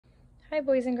Hi,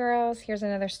 boys and girls. Here's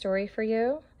another story for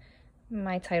you.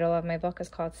 My title of my book is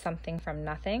called Something from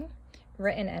Nothing,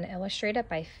 written and illustrated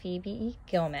by Phoebe E.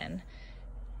 Gilman.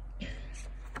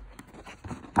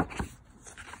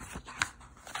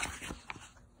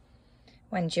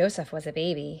 When Joseph was a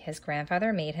baby, his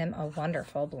grandfather made him a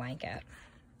wonderful blanket.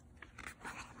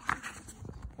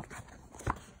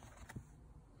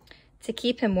 To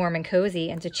keep him warm and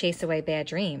cozy and to chase away bad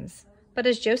dreams. But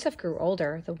as Joseph grew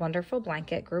older, the wonderful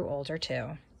blanket grew older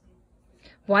too.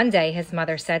 One day his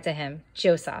mother said to him,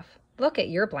 "Joseph, look at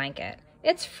your blanket.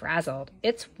 It's frazzled,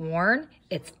 it's worn,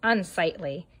 it's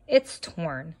unsightly, it's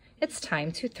torn. It's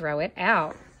time to throw it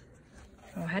out."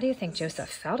 Well, how do you think Joseph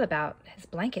felt about his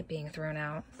blanket being thrown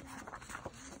out?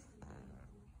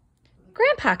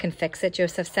 "Grandpa can fix it,"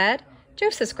 Joseph said.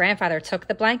 Joseph's grandfather took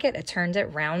the blanket and turned it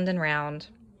round and round.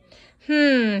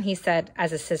 He said,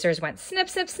 as his scissors went snip,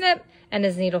 snip, snip, and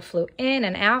his needle flew in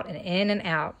and out and in and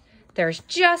out. "There's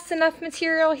just enough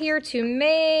material here to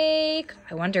make..."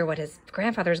 I wonder what his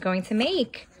grandfather's going to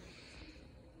make.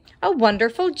 "A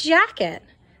wonderful jacket."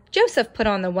 Joseph put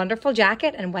on the wonderful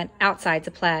jacket and went outside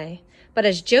to play. But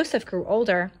as Joseph grew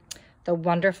older, the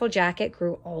wonderful jacket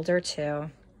grew older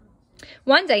too.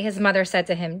 One day his mother said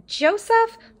to him,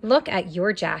 "Joseph, look at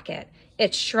your jacket.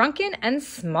 It's shrunken and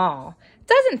small.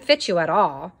 Doesn't fit you at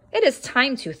all. It is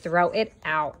time to throw it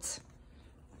out."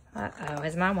 Uh-oh,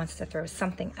 his mom wants to throw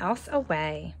something else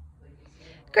away.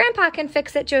 "Grandpa can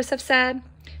fix it," Joseph said.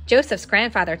 Joseph's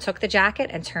grandfather took the jacket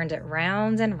and turned it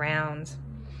round and round.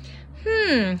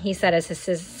 He said as his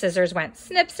scissors went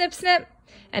snip, snip, snip,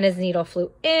 and his needle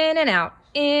flew in and out,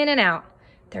 in and out.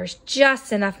 "There's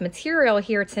just enough material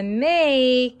here to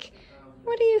make..."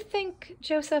 What do you think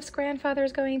Joseph's grandfather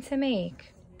is going to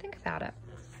make? Think about it.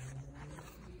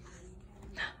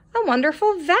 "A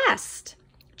wonderful vest."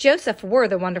 Joseph wore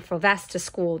the wonderful vest to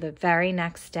school the very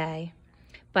next day.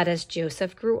 But as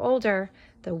Joseph grew older,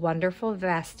 the wonderful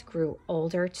vest grew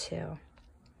older too.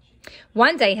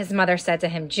 One day his mother said to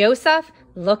him, "Joseph,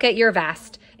 look at your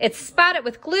vest. It's spotted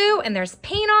with glue and there's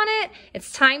paint on it.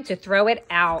 It's time to throw it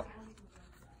out."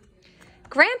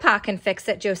 "Grandpa can fix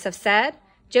it," Joseph said.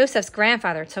 Joseph's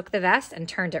grandfather took the vest and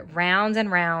turned it round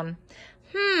and round.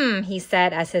 He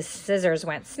said as his scissors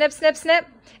went snip, snip, snip,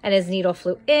 and his needle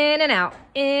flew in and out,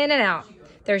 in and out.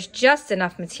 "There's just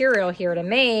enough material here to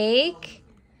make..."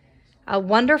 A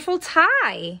wonderful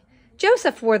tie.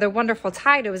 Joseph wore the wonderful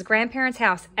tie to his grandparents'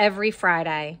 house every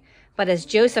Friday. But as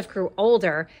Joseph grew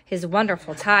older, his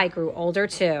wonderful tie grew older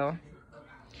too.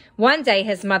 One day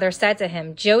his mother said to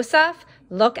him, "Joseph,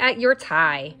 look at your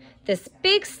tie. This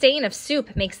big stain of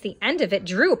soup makes the end of it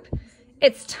droop.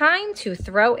 It's time to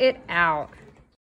throw it out."